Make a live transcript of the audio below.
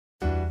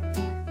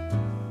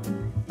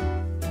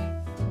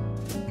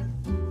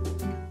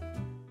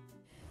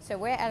So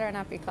we're Ella and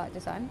Abby Clarke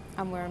Design,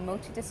 and we're a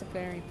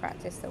multidisciplinary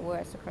practice that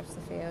works across the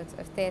fields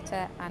of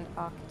theatre and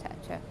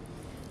architecture.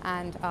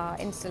 And our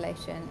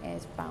installation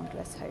is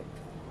Boundless Hope.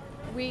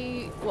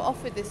 We were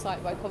offered this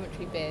site by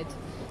Coventry Bid,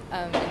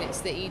 and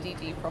it's the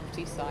EDG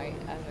Property site,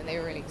 and they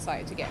were really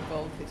excited to get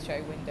involved with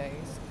show windows.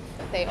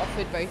 They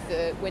offered both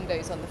the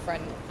windows on the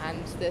front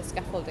and the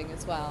scaffolding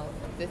as well.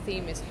 The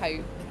theme is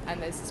hope,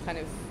 and there's this kind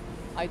of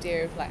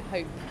idea of like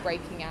hope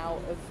breaking out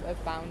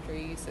of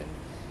boundaries and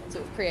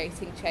sort of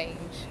creating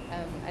change,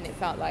 and it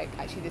felt like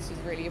actually this was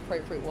a really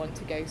appropriate one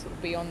to go sort of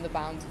beyond the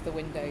bounds of the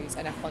windows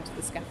and up onto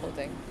the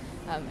scaffolding,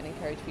 and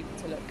encourage people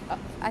to look up.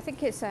 I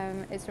think it's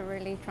a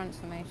really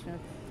transformational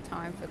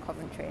time for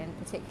Coventry, and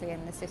particularly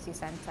in the city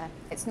centre.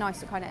 It's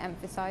nice to kind of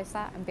emphasise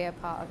that and be a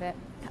part of it,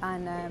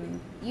 and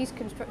use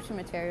construction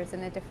materials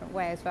in a different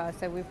way as well.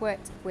 So we've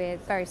worked with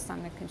very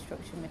standard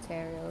construction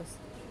materials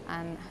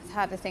and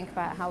had to think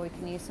about how we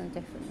can use them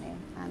differently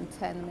and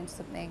turn them into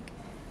something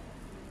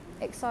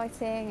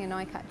exciting and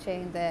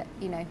eye-catching that,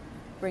 you know,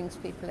 brings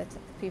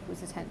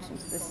people's attention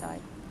to the site.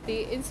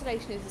 The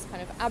installation is this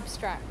kind of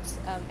abstract,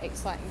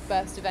 exciting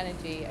burst of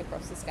energy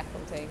across the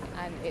scaffolding,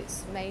 and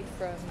it's made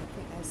from, I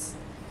think there's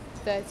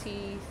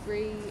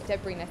 33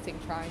 debris netting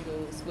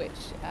triangles which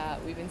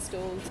we've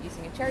installed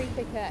using a cherry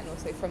picker and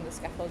also from the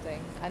scaffolding,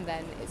 and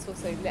then it's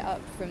also lit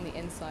up from the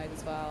inside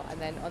as well,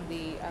 and then on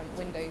the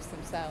windows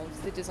themselves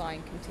the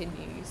design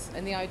continues,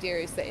 and the idea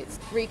is that it's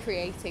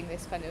recreating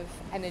this kind of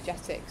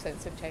energetic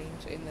sense of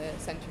change in the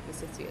centre of the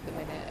city at the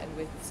minute, and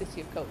with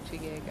City of Culture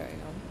Year going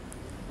on.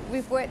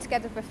 We've worked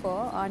together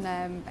before on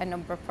a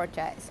number of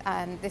projects,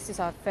 and this is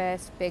our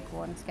first big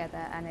one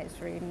together, and it's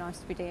really nice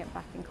to be doing it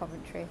back in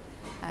Coventry.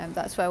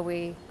 That's where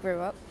we grew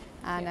up,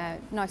 and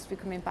nice to be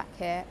coming back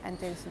here and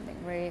doing something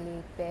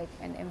really big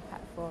and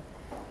impactful.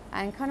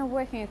 And kind of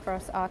working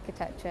across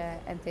architecture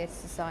and theatre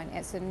design,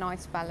 it's a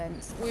nice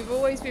balance. We've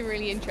always been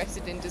really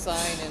interested in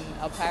design, and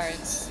our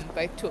parents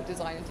both taught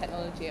design and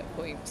technology at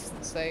points.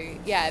 So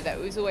yeah, that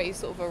was always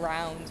sort of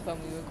around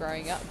when we were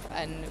growing up,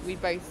 and we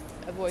both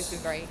have always been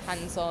very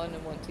hands-on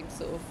and wanting to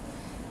sort of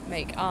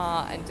make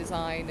art and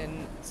design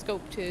and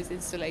sculptures,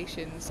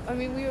 installations. I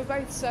mean, we were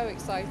both so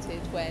excited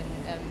when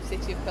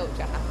City of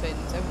Culture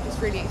happened, and we're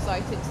just really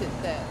excited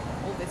that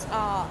all this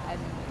art and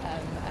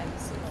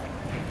sort of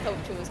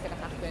culture was going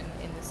to happen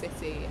in the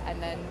city.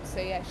 And then,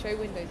 so yeah, show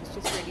windows is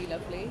just really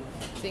lovely,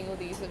 seeing all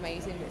these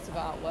amazing bits of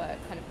artwork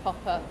kind of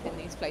pop up in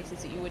these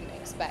places that you wouldn't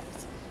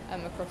expect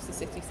across the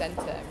city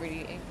centre,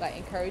 really like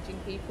encouraging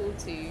people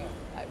to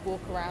like walk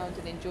around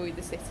and enjoy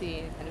the city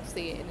and kind of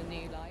see it in a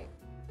new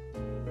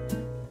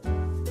light.